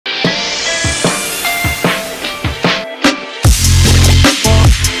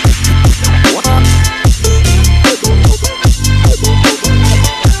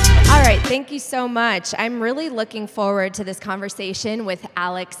so much. I'm really looking forward to this conversation with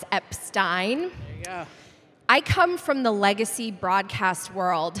Alex Epstein. There you go. I come from the legacy broadcast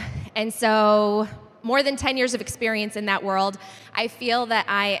world, and so more than 10 years of experience in that world, I feel that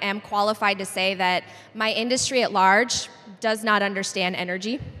I am qualified to say that my industry at large does not understand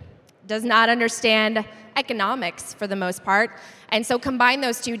energy, does not understand economics for the most part, and so combine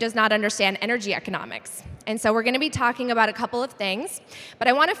those two, does not understand energy economics. And so we're going to be talking about a couple of things, but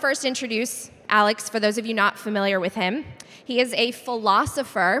I want to first introduce Alex, for those of you not familiar with him. He is a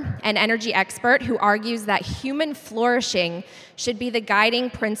philosopher and energy expert who argues that human flourishing should be the guiding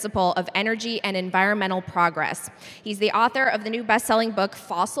principle of energy and environmental progress. He's the author of the new best-selling book,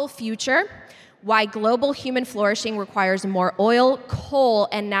 Fossil Future: Why Global Human Flourishing Requires More Oil, Coal,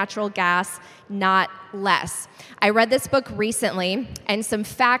 and Natural Gas, Not Less. I read this book recently, and some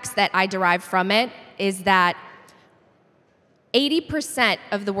facts that I derived from it is that 80%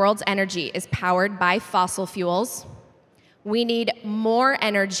 of the world's energy is powered by fossil fuels. We need more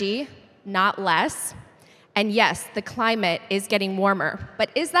energy, not less. And yes, the climate is getting warmer.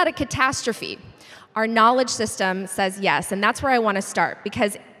 But is that a catastrophe? Our knowledge system says yes, and that's where I want to start,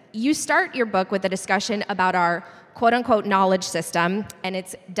 because you start your book with a discussion about our quote-unquote knowledge system and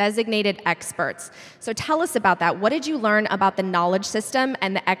its designated experts. So tell us about that. What did you learn about the knowledge system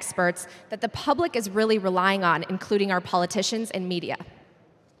and the experts that the public is really relying on, including our politicians and media?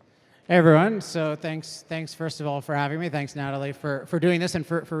 Hey everyone, so thanks first of all for having me. Thanks Natalie for doing this and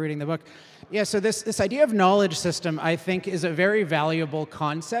for reading the book. Yeah, so this idea of knowledge system I think is a very valuable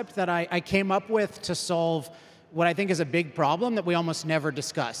concept that I came up with to solve what I think is a big problem that we almost never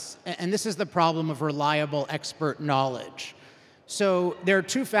discuss. And this is the problem of reliable expert knowledge. So there are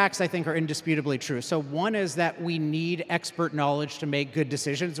two facts I think are indisputably true. So one is that we need expert knowledge to make good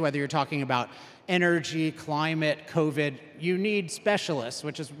decisions, whether you're talking about energy, climate, COVID. You need specialists,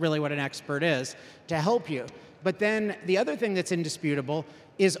 which is really what an expert is, to help you. But then the other thing that's indisputable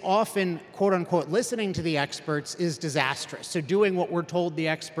is often, quote unquote, listening to the experts is disastrous. So doing what we're told the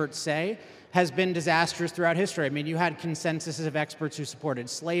experts say has been disastrous throughout history. I mean, you had consensuses of experts who supported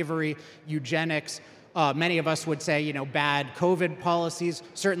slavery, eugenics. Many of us would say, you know, bad COVID policies.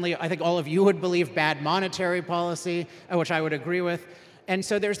 Certainly, I think all of you would believe bad monetary policy, which I would agree with. And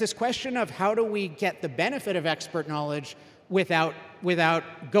so there's this question of how do we get the benefit of expert knowledge without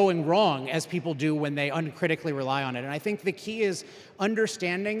going wrong, as people do when they uncritically rely on it. And I think the key is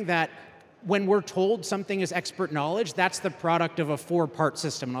understanding that when we're told something is expert knowledge, that's the product of a four-part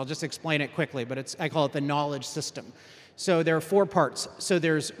system. And I'll just explain it quickly, but I call it the knowledge system. So there are four parts. So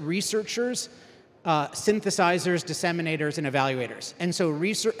there's researchers, synthesizers, disseminators, and evaluators. And so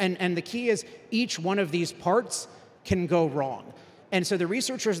and the key is each one of these parts can go wrong. And so the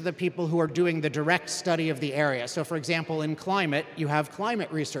researchers are the people who are doing the direct study of the area. So for example, in climate, you have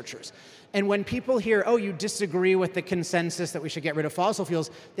climate researchers. And when people hear, oh, you disagree with the consensus that we should get rid of fossil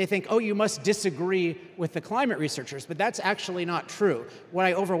fuels, they think, oh, you must disagree with the climate researchers. But that's actually not true. What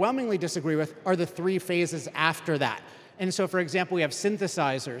I overwhelmingly disagree with are the three phases after that. And so, for example, we have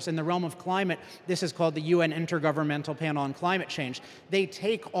synthesizers. In the realm of climate, this is called the UN Intergovernmental Panel on Climate Change. They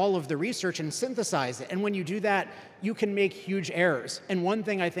take all of the research and synthesize it. And when you do that, you can make huge errors. And one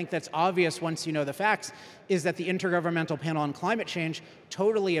thing I think that's obvious once you know the facts is that the Intergovernmental Panel on Climate Change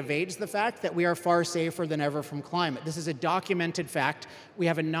totally evades the fact that we are far safer than ever from climate. This is a documented fact. We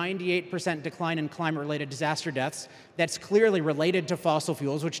have a 98% decline in climate-related disaster deaths that's clearly related to fossil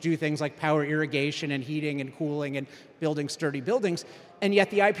fuels, which do things like power irrigation and heating and cooling and building sturdy buildings. And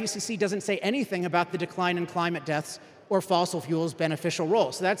yet the IPCC doesn't say anything about the decline in climate deaths or fossil fuels' beneficial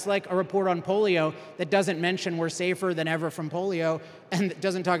role. So that's like a report on polio that doesn't mention we're safer than ever from polio and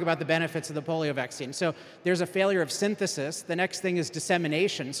doesn't talk about the benefits of the polio vaccine. So there's a failure of synthesis. The next thing is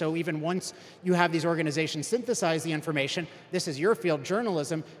dissemination. So even once you have these organizations synthesize the information, this is your field,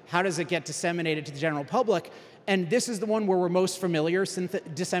 journalism, how does it get disseminated to the general public? And this is the one where we're most familiar.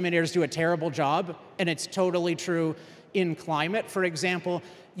 Disseminators do a terrible job, and it's totally true in climate. For example,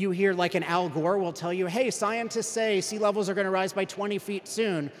 you hear like an Al Gore will tell you, hey, scientists say sea levels are going to rise by 20 feet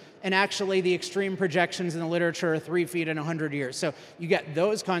soon. And actually, the extreme projections in the literature are 3 feet in 100 years. So you get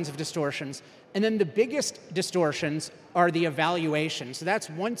those kinds of distortions. And then the biggest distortions are the evaluation. So that's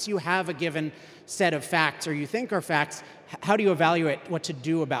once you have a given set of facts or you think are facts, how do you evaluate what to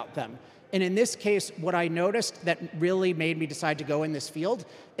do about them? And in this case, what I noticed that really made me decide to go in this field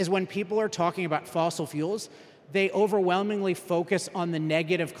is when people are talking about fossil fuels, they overwhelmingly focus on the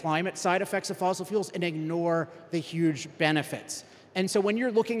negative climate side effects of fossil fuels and ignore the huge benefits. And so when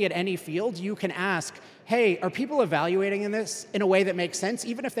you're looking at any field, you can ask, hey, are people evaluating this in a way that makes sense,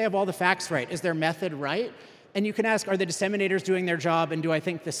 even if they have all the facts right? Is their method right? And you can ask, are the disseminators doing their job, and do I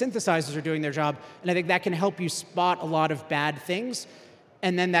think the synthesizers are doing their job? And I think that can help you spot a lot of bad things,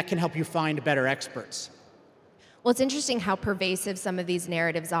 and then that can help you find better experts. Well, it's interesting how pervasive some of these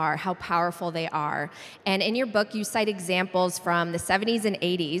narratives are, how powerful they are. And in your book, you cite examples from the 70s and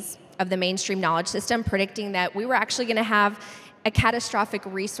 80s of the mainstream knowledge system predicting that we were actually going to have a catastrophic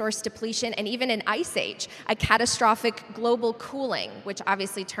resource depletion, and even an ice age, a catastrophic global cooling, which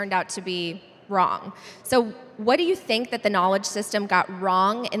obviously turned out to be wrong. So what do you think that the knowledge system got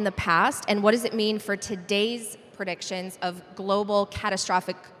wrong in the past, and what does it mean for today's predictions of global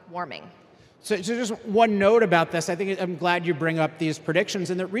catastrophic warming? So just one note about this, I'm glad you bring up these predictions,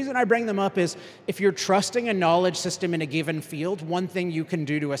 and the reason I bring them up is if you're trusting a knowledge system in a given field, one thing you can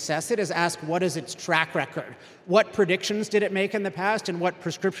do to assess it is ask what is its track record? What predictions did it make in the past, and what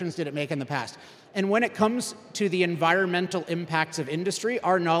prescriptions did it make in the past? And when it comes to the environmental impacts of industry,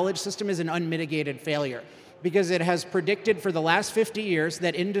 our knowledge system is an unmitigated failure, because it has predicted for the last 50 years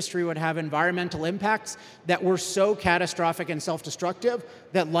that industry would have environmental impacts that were so catastrophic and self-destructive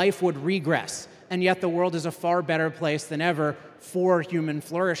that life would regress. And yet the world is a far better place than ever for human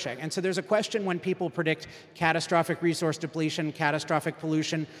flourishing. And so there's a question when people predict catastrophic resource depletion, catastrophic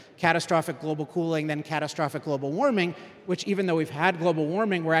pollution, catastrophic global cooling, then catastrophic global warming, which even though we've had global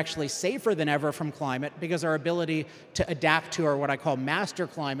warming, we're actually safer than ever from climate because our ability to adapt to, or what I call master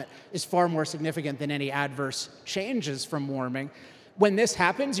climate, is far more significant than any adverse changes from warming. When this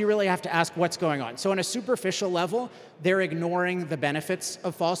happens, you really have to ask what's going on. So on a superficial level, they're ignoring the benefits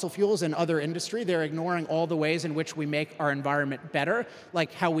of fossil fuels and other industry. They're ignoring all the ways in which we make our environment better,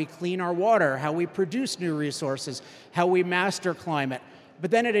 like how we clean our water, how we produce new resources, how we master climate.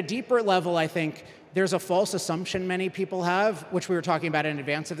 But then at a deeper level, I think there's a false assumption many people have, which we were talking about in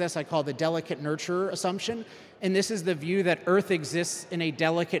advance of this, I call the delicate nurturer assumption. And this is the view that Earth exists in a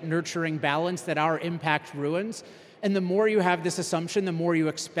delicate nurturing balance that our impact ruins. And the more you have this assumption, the more you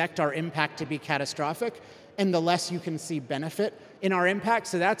expect our impact to be catastrophic, and the less you can see benefit in our impact.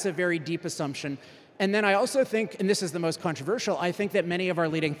 So that's a very deep assumption. And then I also think, and this is the most controversial, I think that many of our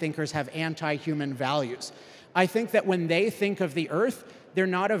leading thinkers have anti-human values. I think that when they think of the Earth, they're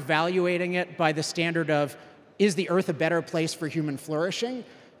not evaluating it by the standard of, is the Earth a better place for human flourishing?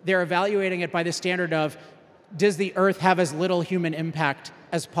 They're evaluating it by the standard of, does the Earth have as little human impact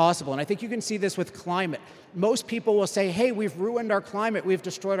as possible? And I think you can see this with climate. Most people will say, hey, we've ruined our climate, we've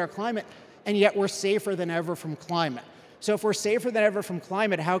destroyed our climate, and yet we're safer than ever from climate. So if we're safer than ever from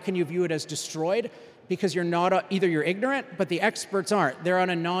climate, how can you view it as destroyed? Because you're not, either you're ignorant, but the experts aren't. They're on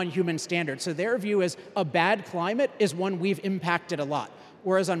a non-human standard. So their view is a bad climate is one we've impacted a lot.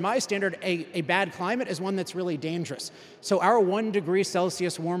 Whereas on my standard, a bad climate is one that's really dangerous. So our 1 degree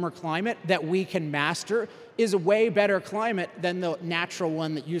Celsius warmer climate that we can master is a way better climate than the natural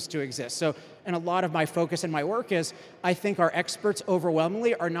one that used to exist. So, and a lot of my focus in my work is, I think our experts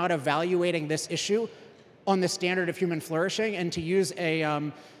overwhelmingly are not evaluating this issue on the standard of human flourishing. And to use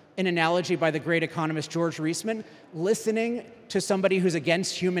an analogy by the great economist George Reisman, listening to somebody who's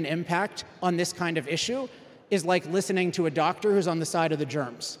against human impact on this kind of issue is like listening to a doctor who's on the side of the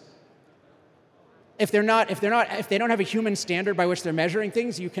germs. If they don't have a human standard by which they're measuring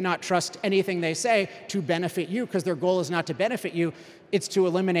things, you cannot trust anything they say to benefit you, because their goal is not to benefit you, it's to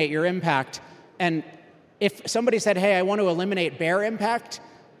eliminate your impact. And if somebody said, hey, I want to eliminate bear impact,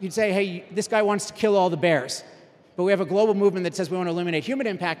 you'd say, hey, this guy wants to kill all the bears. But we have a global movement that says we want to eliminate human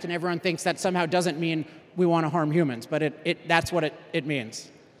impact, and everyone thinks that somehow doesn't mean we want to harm humans, but that's what it means.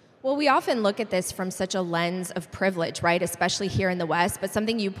 Well, we often look at this from such a lens of privilege, right? Especially here in the West. But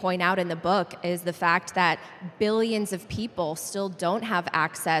something you point out in the book is the fact that billions of people still don't have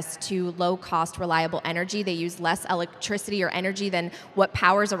access to low-cost, reliable energy. They use less electricity or energy than what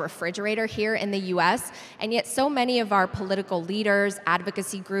powers a refrigerator here in the US. And yet so many of our political leaders,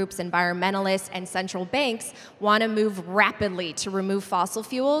 advocacy groups, environmentalists, and central banks want to move rapidly to remove fossil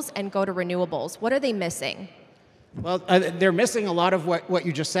fuels and go to renewables. What are they missing? Well, they're missing a lot of what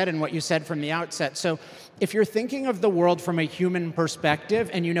you just said and what you said from the outset. So if you're thinking of the world from a human perspective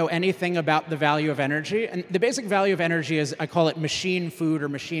and you know anything about the value of energy, and the basic value of energy is, I call it machine food or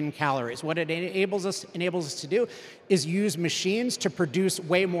machine calories. What it enables us to do is use machines to produce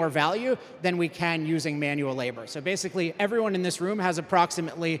way more value than we can using manual labor. So basically, everyone in this room has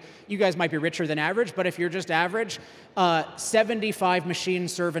approximately, you guys might be richer than average, but if you're just average, 75 machine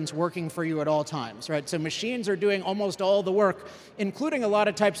servants working for you at all times, right? So machines are doing almost all the work, including a lot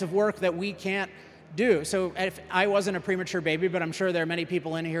of types of work that we can't do. So if I wasn't a premature baby, but I'm sure there are many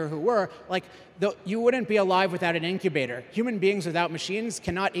people in here who were, like, you wouldn't be alive without an incubator. Human beings without machines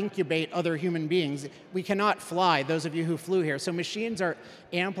cannot incubate other human beings. We cannot fly, those of you who flew here. So machines are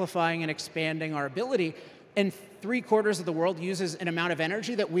amplifying and expanding our ability. And 3/4 of the world uses an amount of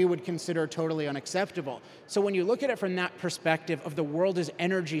energy that we would consider totally unacceptable. So when you look at it from that perspective of the world is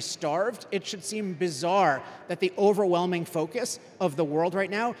energy starved, it should seem bizarre that the overwhelming focus of the world right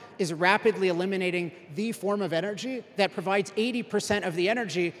now is rapidly eliminating the form of energy that provides 80% of the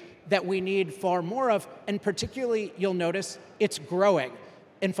energy that we need far more of, and particularly, you'll notice, it's growing.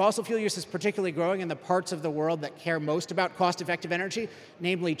 And fossil fuel use is particularly growing in the parts of the world that care most about cost-effective energy,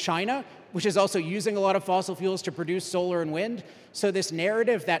 namely China, which is also using a lot of fossil fuels to produce solar and wind. So this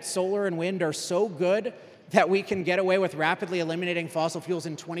narrative that solar and wind are so good that we can get away with rapidly eliminating fossil fuels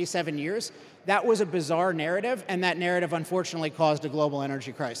in 27 years, that was a bizarre narrative, and that narrative unfortunately caused a global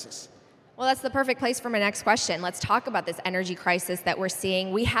energy crisis. Well, that's the perfect place for my next question. Let's talk about this energy crisis that we're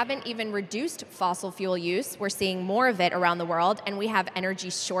seeing. We haven't even reduced fossil fuel use. We're seeing more of it around the world, and we have energy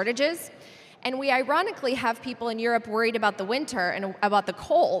shortages. And we ironically have people in Europe worried about the winter and about the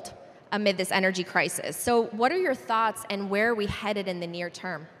cold amid this energy crisis. So what are your thoughts, and where are we headed in the near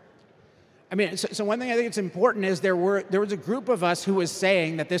term? I mean, so one thing I think it's important is there was a group of us who was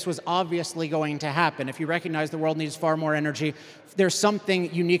saying that this was obviously going to happen. If you recognize the world needs far more energy, there's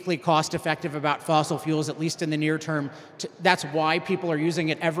something uniquely cost-effective about fossil fuels, at least in the near term. That's why people are using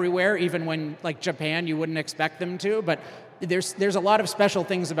it everywhere, even when, like Japan, you wouldn't expect them to. But there's a lot of special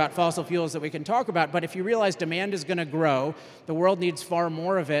things about fossil fuels that we can talk about. But if you realize demand is going to grow, the world needs far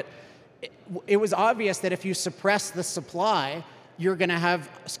more of it, it was obvious that if you suppress the supply, you're going to have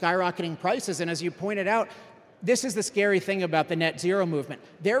skyrocketing prices. And as you pointed out, this is the scary thing about the net zero movement.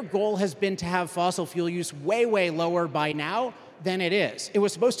 Their goal has been to have fossil fuel use way, way lower by now than it is. It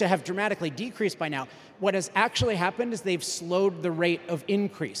was supposed to have dramatically decreased by now. What has actually happened is they've slowed the rate of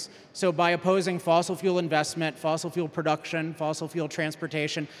increase. So by opposing fossil fuel investment, fossil fuel production, fossil fuel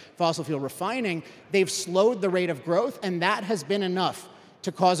transportation, fossil fuel refining, they've slowed the rate of growth, and that has been enough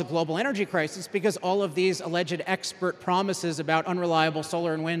to cause a global energy crisis, because all of these alleged expert promises about unreliable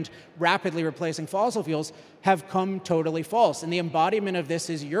solar and wind rapidly replacing fossil fuels have come totally false. And the embodiment of this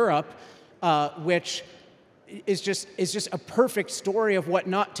is Europe, which is just a perfect story of what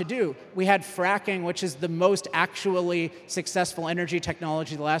not to do. We had fracking, which is the most actually successful energy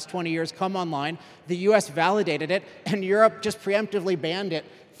technology the last 20 years, come online. The US validated it, and Europe just preemptively banned it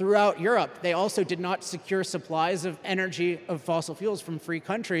throughout Europe. They also did not secure supplies of energy of fossil fuels from free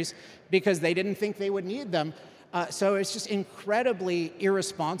countries because they didn't think they would need them. So it's just incredibly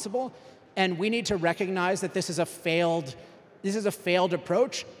irresponsible, and we need to recognize that this is a failed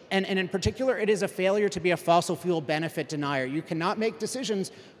approach, and in particular, it is a failure to be a fossil fuel benefit denier. You cannot make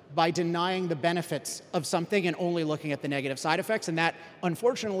decisions by denying the benefits of something and only looking at the negative side effects, and that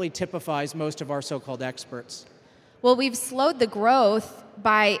unfortunately typifies most of our so-called experts. Well, we've slowed the growth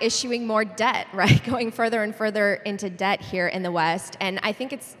by issuing more debt, right? Going further and further into debt here in the West. And I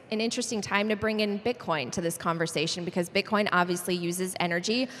think it's an interesting time to bring in Bitcoin to this conversation, because Bitcoin obviously uses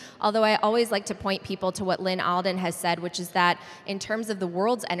energy. Although I always like to point people to what Lynn Alden has said, which is that in terms of the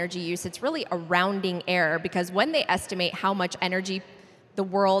world's energy use, it's really a rounding error, because when they estimate how much energy the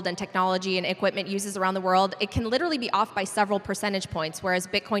world and technology and equipment uses around the world, it can literally be off by several percentage points, whereas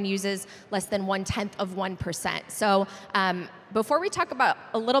Bitcoin uses less than 1/10 of 1%. So before we talk about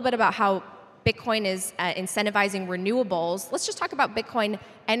a little bit about how Bitcoin is incentivizing renewables, let's just talk about Bitcoin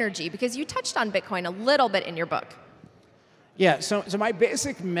energy, because you touched on Bitcoin a little bit in your book. Yeah, so my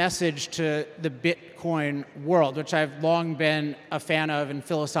basic message to the Bitcoin world, which I've long been a fan of and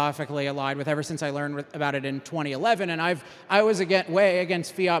philosophically aligned with ever since I learned about it in 2011, and I was way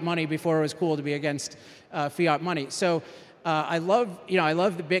against fiat money before it was cool to be against fiat money. So I love the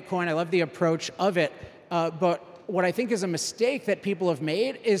Bitcoin, I love the approach of it, but what I think is a mistake that people have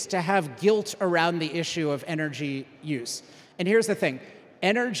made is to have guilt around the issue of energy use. And here's the thing.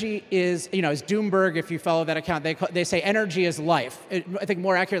 Energy is, as Doomberg, if you follow that account, they say energy is life. I think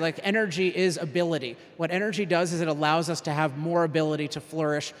more accurate, like energy is ability. What energy does is it allows us to have more ability to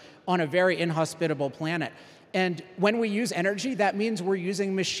flourish on a very inhospitable planet. And when we use energy, that means we're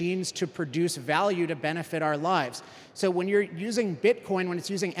using machines to produce value to benefit our lives. So when you're using Bitcoin, when it's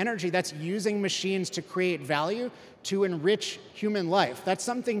using energy, that's using machines to create value to enrich human life. That's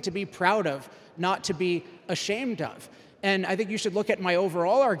something to be proud of, not to be ashamed of. And I think you should look at my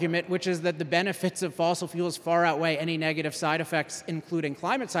overall argument, which is that the benefits of fossil fuels far outweigh any negative side effects, including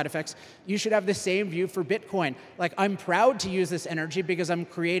climate side effects. You should have the same view for Bitcoin. Like, I'm proud to use this energy because I'm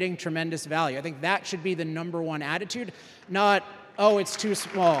creating tremendous value. I think that should be the #1 attitude, not, oh, it's too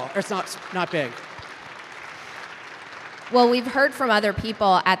small, or it's not big. Well, we've heard from other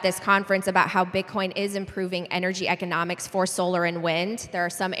people at this conference about how Bitcoin is improving energy economics for solar and wind. There are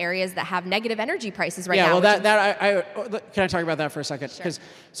some areas that have negative energy prices right now. Yeah, well, can I talk about that for a second? Sure.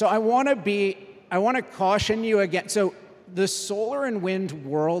 So I want to be I want to caution you again. So the solar and wind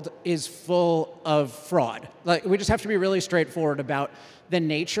world is full of fraud. Like, we just have to be really straightforward about the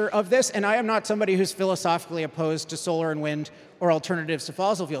nature of this. And I am not somebody who's philosophically opposed to solar and wind or alternatives to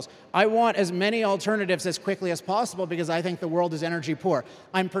fossil fuels. I want as many alternatives as quickly as possible because I think the world is energy poor.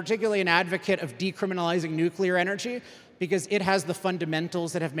 I'm particularly an advocate of decriminalizing nuclear energy because it has the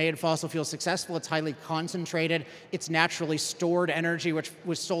fundamentals that have made fossil fuels successful. It's highly concentrated. It's naturally stored energy, which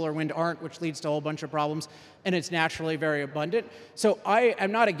with solar and wind aren't, which leads to a whole bunch of problems. And it's naturally very abundant. So I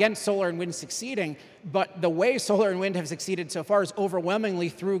am not against solar and wind succeeding, but the way solar and wind have succeeded so far is overwhelmingly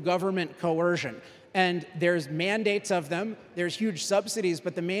through government coercion. And there's mandates of them, there's huge subsidies,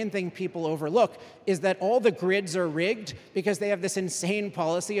 but the main thing people overlook is that all the grids are rigged because they have this insane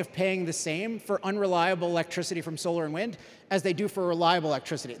policy of paying the same for unreliable electricity from solar and wind as they do for reliable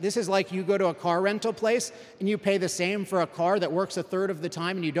electricity. This is like you go to a car rental place and you pay the same for a car that works a third of the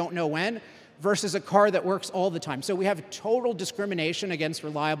time and you don't know when, versus a car that works all the time. So we have total discrimination against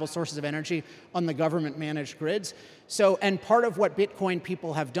reliable sources of energy on the government-managed grids. So, and part of what Bitcoin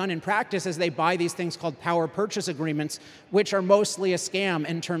people have done in practice is they buy these things called power purchase agreements, which are mostly a scam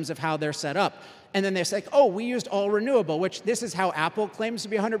in terms of how they're set up. And then they say, oh, we used all renewable, which this is how Apple claims to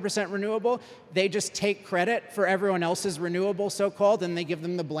be 100% renewable. They just take credit for everyone else's renewable, so-called, and they give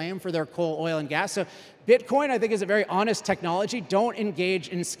them the blame for their coal, oil, and gas. So Bitcoin, I think, is a very honest technology. Don't engage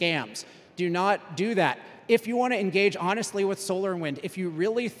in scams. Do not do that. If you want to engage honestly with solar and wind, if you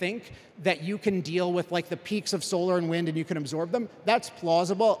really think that you can deal with like the peaks of solar and wind and you can absorb them, that's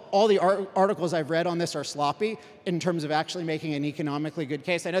plausible. All the articles I've read on this are sloppy in terms of actually making an economically good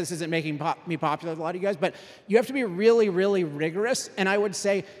case. I know this isn't making me popular with a lot of you guys, but you have to be really, really rigorous. And I would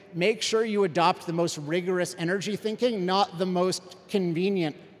say make sure you adopt the most rigorous energy thinking, not the most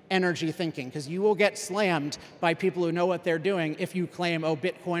convenient energy thinking, because you will get slammed by people who know what they're doing if you claim, oh,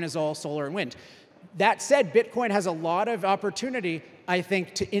 Bitcoin is all solar and wind. That said, Bitcoin has a lot of opportunity, I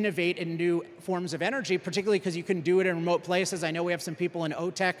think, to innovate in new forms of energy, particularly because you can do it in remote places. I know we have some people in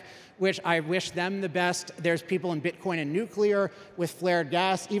OTEC, which I wish them the best. There's people in Bitcoin and nuclear with flared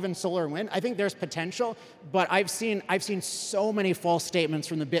gas, even solar and wind. I think there's potential, but I've seen so many false statements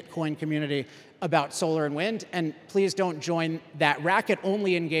from the Bitcoin community about solar and wind, and please don't join that racket.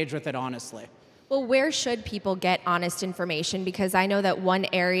 Only engage with it honestly. Well, where should people get honest information? Because I know that one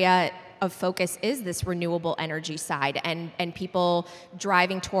area of focus is this renewable energy side, and people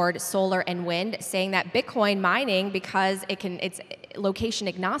driving toward solar and wind, saying that Bitcoin mining, because it's location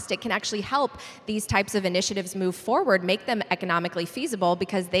agnostic, can actually help these types of initiatives move forward, make them economically feasible,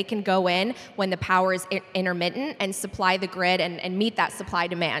 because they can go in when the power is intermittent and supply the grid and meet that supply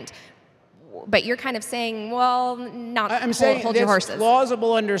demand. But you're kind of saying, well, not I'm saying hold your it's horses.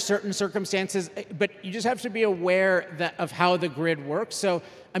 Plausible under certain circumstances, but you just have to be aware of how the grid works. So,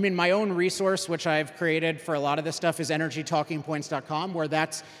 I mean, my own resource, which I've created for a lot of this stuff, is energytalkingpoints.com, where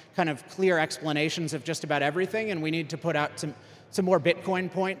that's kind of clear explanations of just about everything, and we need to put out some more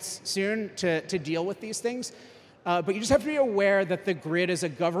Bitcoin points soon to deal with these things. But you just have to be aware that the grid is a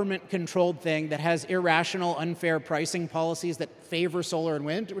government-controlled thing that has irrational, unfair pricing policies that favor solar and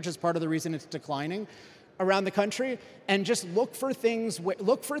wind, which is part of the reason it's declining around the country. And just look for things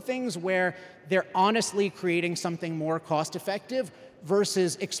where they're honestly creating something more cost-effective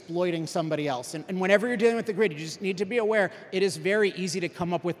versus exploiting somebody else. And whenever you're dealing with the grid, you just need to be aware it is very easy to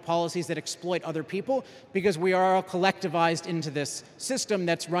come up with policies that exploit other people, because we are all collectivized into this system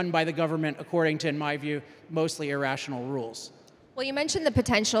that's run by the government according to, in my view, mostly irrational rules. Well, you mentioned the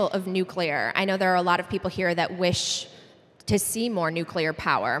potential of nuclear. I know there are a lot of people here that wish to see more nuclear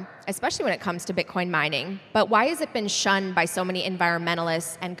power, especially when it comes to Bitcoin mining. But why has it been shunned by so many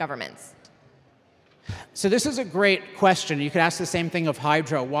environmentalists and governments? So this is a great question. You could ask the same thing of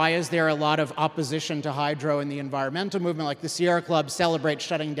hydro. Why is there a lot of opposition to hydro in the environmental movement? Like the Sierra Club celebrates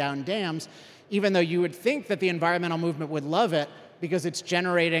shutting down dams, even though you would think that the environmental movement would love it because it's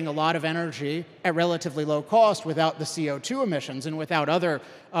generating a lot of energy at relatively low cost without the CO2 emissions and without other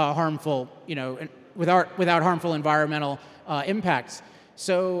harmful, without harmful environmental impacts.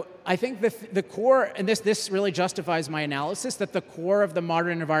 So I think the core, and this really justifies my analysis, that the core of the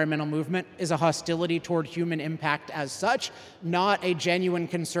modern environmental movement is a hostility toward human impact as such, not a genuine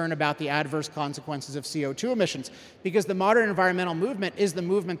concern about the adverse consequences of CO2 emissions. Because the modern environmental movement is the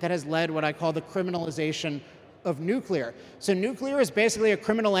movement that has led what I call the criminalization of nuclear. So nuclear is basically a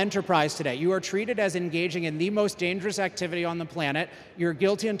criminal enterprise today. You are treated as engaging in the most dangerous activity on the planet. You're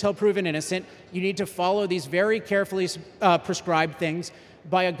guilty until proven innocent. You need to follow these very carefully prescribed things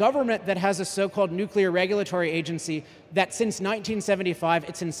by a government that has a so-called nuclear regulatory agency that since 1975,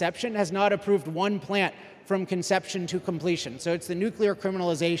 its inception, has not approved one plant from conception to completion. So it's the nuclear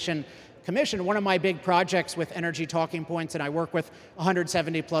criminalization commission, one of my big projects with Energy Talking Points, and I work with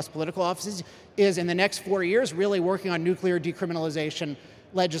 170 plus political offices, is in the next 4 years really working on nuclear decriminalization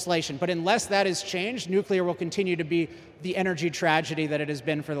legislation. But unless that is changed, nuclear will continue to be the energy tragedy that it has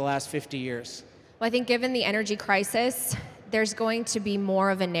been for the last 50 years. Well, I think given the energy crisis, there's going to be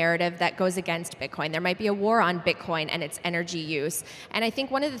more of a narrative that goes against Bitcoin. There might be a war on Bitcoin and its energy use. And I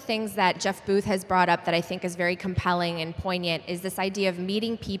think one of the things that Jeff Booth has brought up that I think is very compelling and poignant is this idea of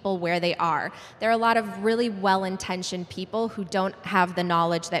meeting people where they are. There are a lot of really well-intentioned people who don't have the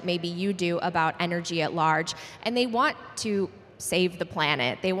knowledge that maybe you do about energy at large, and they want to save the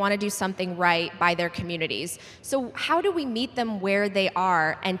planet. They want to do something right by their communities. So how do we meet them where they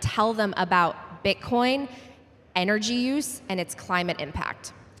are and tell them about Bitcoin, energy use, and its climate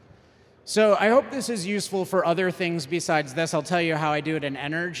impact? So I hope this is useful for other things besides this. I'll tell you how I do it in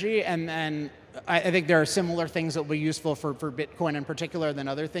energy, and then I think there are similar things that will be useful for Bitcoin in particular than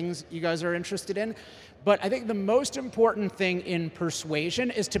other things you guys are interested in. But I think the most important thing in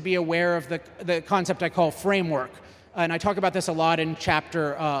persuasion is to be aware of the concept I call framework. And I talk about this a lot in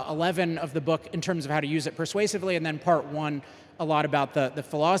chapter 11 of the book in terms of how to use it persuasively, and then part 1 a lot about the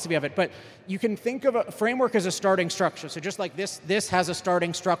philosophy of it. But you can think of a framework as a starting structure. So just like this has a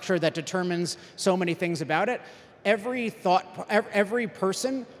starting structure that determines so many things about it, every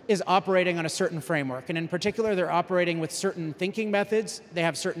person is operating on a certain framework. And in particular, they're operating with certain thinking methods, they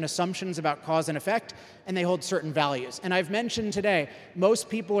have certain assumptions about cause and effect, and they hold certain values. And I've mentioned today, most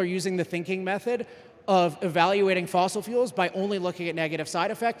people are using the thinking method of evaluating fossil fuels by only looking at negative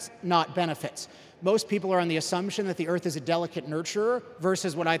side effects, not benefits. Most people are on the assumption that the Earth is a delicate nurturer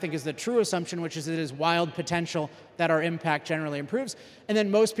versus what I think is the true assumption, which is it is wild potential that our impact generally improves. And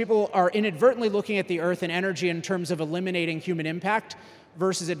then most people are inadvertently looking at the Earth and energy in terms of eliminating human impact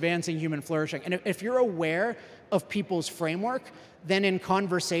versus advancing human flourishing. And if you're aware of people's framework, then in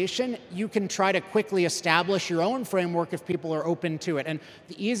conversation, you can try to quickly establish your own framework if people are open to it. And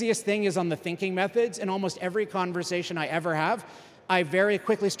the easiest thing is on the thinking methods. In almost every conversation I ever have, I very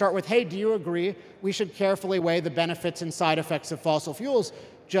quickly start with, hey, do you agree we should carefully weigh the benefits and side effects of fossil fuels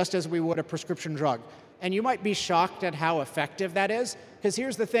just as we would a prescription drug? And you might be shocked at how effective that is, because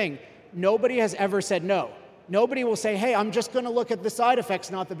here's the thing, nobody has ever said no. Nobody will say, hey, I'm just going to look at the side effects,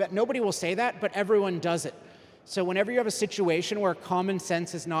 not the benefits. Nobody will say that, but everyone does it. So whenever you have a situation where common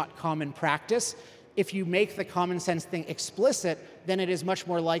sense is not common practice, if you make the common sense thing explicit, then it is much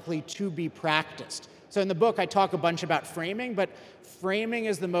more likely to be practiced. So in the book, I talk a bunch about framing, but framing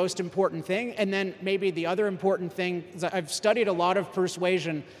is the most important thing. And then maybe the other important thing is I've studied a lot of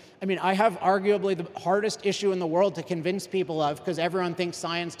persuasion. I mean, I have arguably the hardest issue in the world to convince people of, because everyone thinks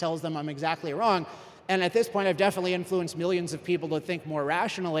science tells them I'm exactly wrong. And at this point, I've definitely influenced millions of people to think more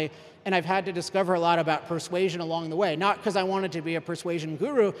rationally, and I've had to discover a lot about persuasion along the way. Not because I wanted to be a persuasion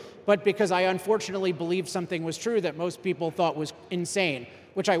guru, but because I unfortunately believed something was true that most people thought was insane,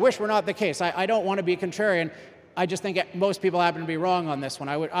 which I wish were not the case. I don't want to be contrarian. I just think most people happen to be wrong on this one.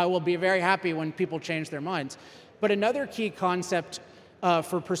 I will be very happy when people change their minds. But another key concept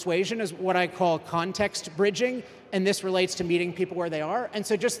for persuasion is what I call context bridging, and this relates to meeting people where they are. And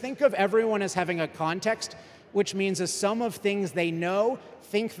so just think of everyone as having a context, which means a sum of things they know,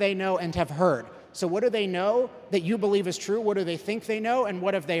 think they know, and have heard. So what do they know that you believe is true? What do they think they know? And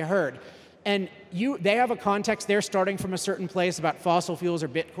what have they heard? And they have a context, they're starting from a certain place about fossil fuels or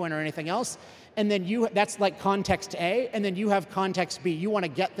Bitcoin or anything else. And then that's like context A, and then you have context B. You want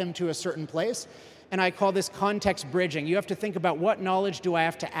to get them to a certain place. And I call this context bridging. You have to think about what knowledge do I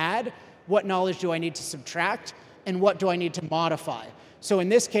have to add, what knowledge do I need to subtract, and what do I need to modify. So in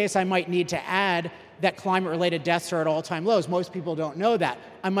this case, I might need to add that climate-related deaths are at all-time lows. Most people don't know that.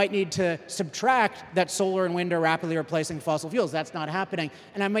 I might need to subtract that solar and wind are rapidly replacing fossil fuels. That's not happening.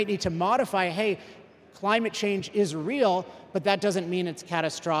 And I might need to modify, hey, climate change is real, but that doesn't mean it's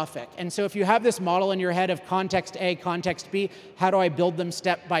catastrophic. And so if you have this model in your head of context A, context B, how do I build them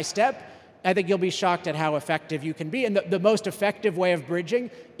step by step? I think you'll be shocked at how effective you can be. And the most effective way of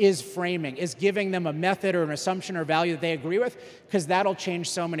bridging is framing, is giving them a method or an assumption or value that they agree with, because that'll change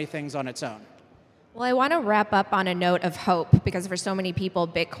so many things on its own. Well, I want to wrap up on a note of hope, because for so many people,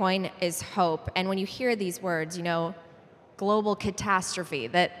 Bitcoin is hope. And when you hear these words, global catastrophe,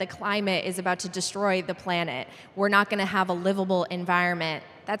 that the climate is about to destroy the planet, we're not going to have a livable environment,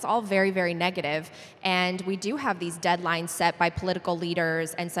 that's all very, very negative. And we do have these deadlines set by political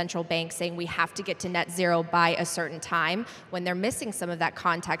leaders and central banks saying we have to get to net zero by a certain time, when they're missing some of that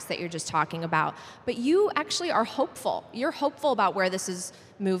context that you're just talking about. But you actually are hopeful. You're hopeful about where this is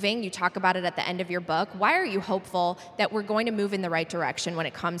moving. You talk about it at the end of your book. Why are you hopeful that we're going to move in the right direction when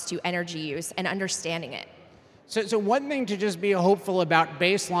it comes to energy use and understanding it? So one thing to just be hopeful about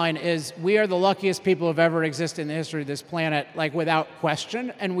baseline is we are the luckiest people who've ever existed in the history of this planet, like without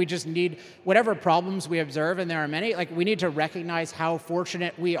question, and we just need, whatever problems we observe, and there are many, like we need to recognize how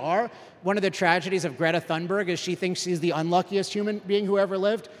fortunate we are. One of the tragedies of Greta Thunberg is she thinks she's the unluckiest human being who ever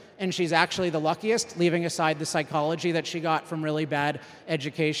lived, and she's actually the luckiest, leaving aside the psychology that she got from really bad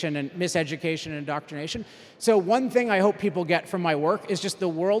education and miseducation and indoctrination. So one thing I hope people get from my work is just the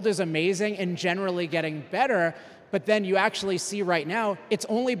world is amazing and generally getting better, but then you actually see right now, it's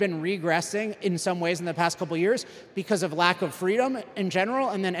only been regressing in some ways in the past couple of years because of lack of freedom in general,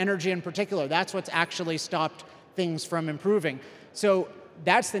 and then energy in particular. That's what's actually stopped things from improving. So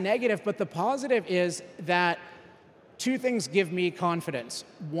that's the negative, but the positive is that two things give me confidence.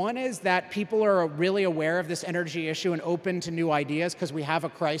 One is that people are really aware of this energy issue and open to new ideas because we have a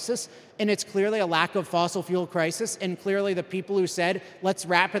crisis, and it's clearly a lack of fossil fuel crisis, and clearly the people who said, let's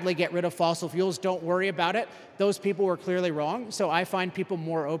rapidly get rid of fossil fuels, don't worry about it, those people were clearly wrong. So I find people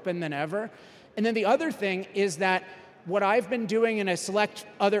more open than ever. And then the other thing is that what I've been doing in a select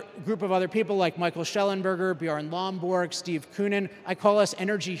other group of other people like Michael Schellenberger, Bjorn Lomborg, Steve Koonin, I call us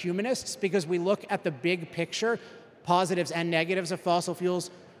energy humanists because we look at the big picture, positives and negatives of fossil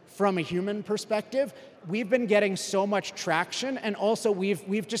fuels from a human perspective. We've been getting so much traction, and also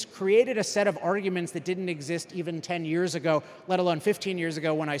we've just created a set of arguments that didn't exist even 10 years ago, let alone 15 years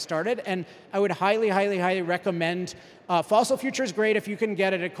ago when I started. And I would highly, highly, highly recommend Fossil Future is great if you can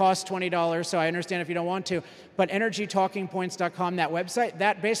get it. It costs $20, so I understand if you don't want to. But energytalkingpoints.com, that website,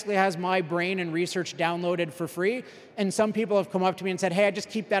 that basically has my brain and research downloaded for free. And some people have come up to me and said, hey, I just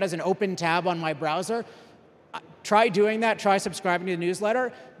keep that as an open tab on my browser. Try doing that, try subscribing to the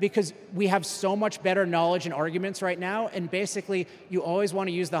newsletter, because we have so much better knowledge and arguments right now, and basically you always want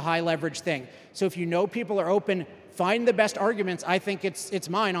to use the high leverage thing. So if you know people are open, find the best arguments. I think it's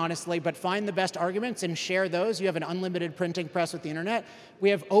mine, honestly, but find the best arguments and share those. You have an unlimited printing press with the internet.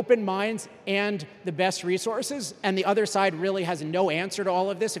 We have open minds and the best resources, and the other side really has no answer to all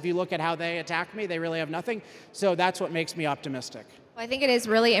of this. If you look at how they attack me, they really have nothing. So that's what makes me optimistic. Well, I think it is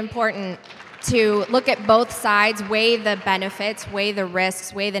really important to look at both sides, weigh the benefits, weigh the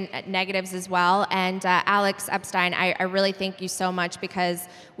risks, weigh the negatives as well. And Alex Epstein, I really thank you so much, because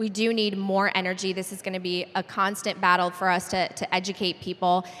we do need more energy. This is going to be a constant battle for us to educate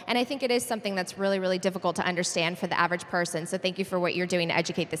people. And I think it is something that's really, really difficult to understand for the average person. So thank you for what you're doing to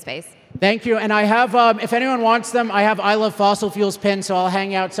educate the space. Thank you. And I have, if anyone wants them, I have I Love Fossil Fuels pins, so I'll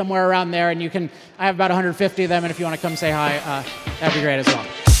hang out somewhere around there, and you can, I have about 150 of them, and if you want to come say hi, that'd be great as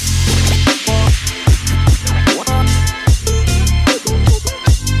well.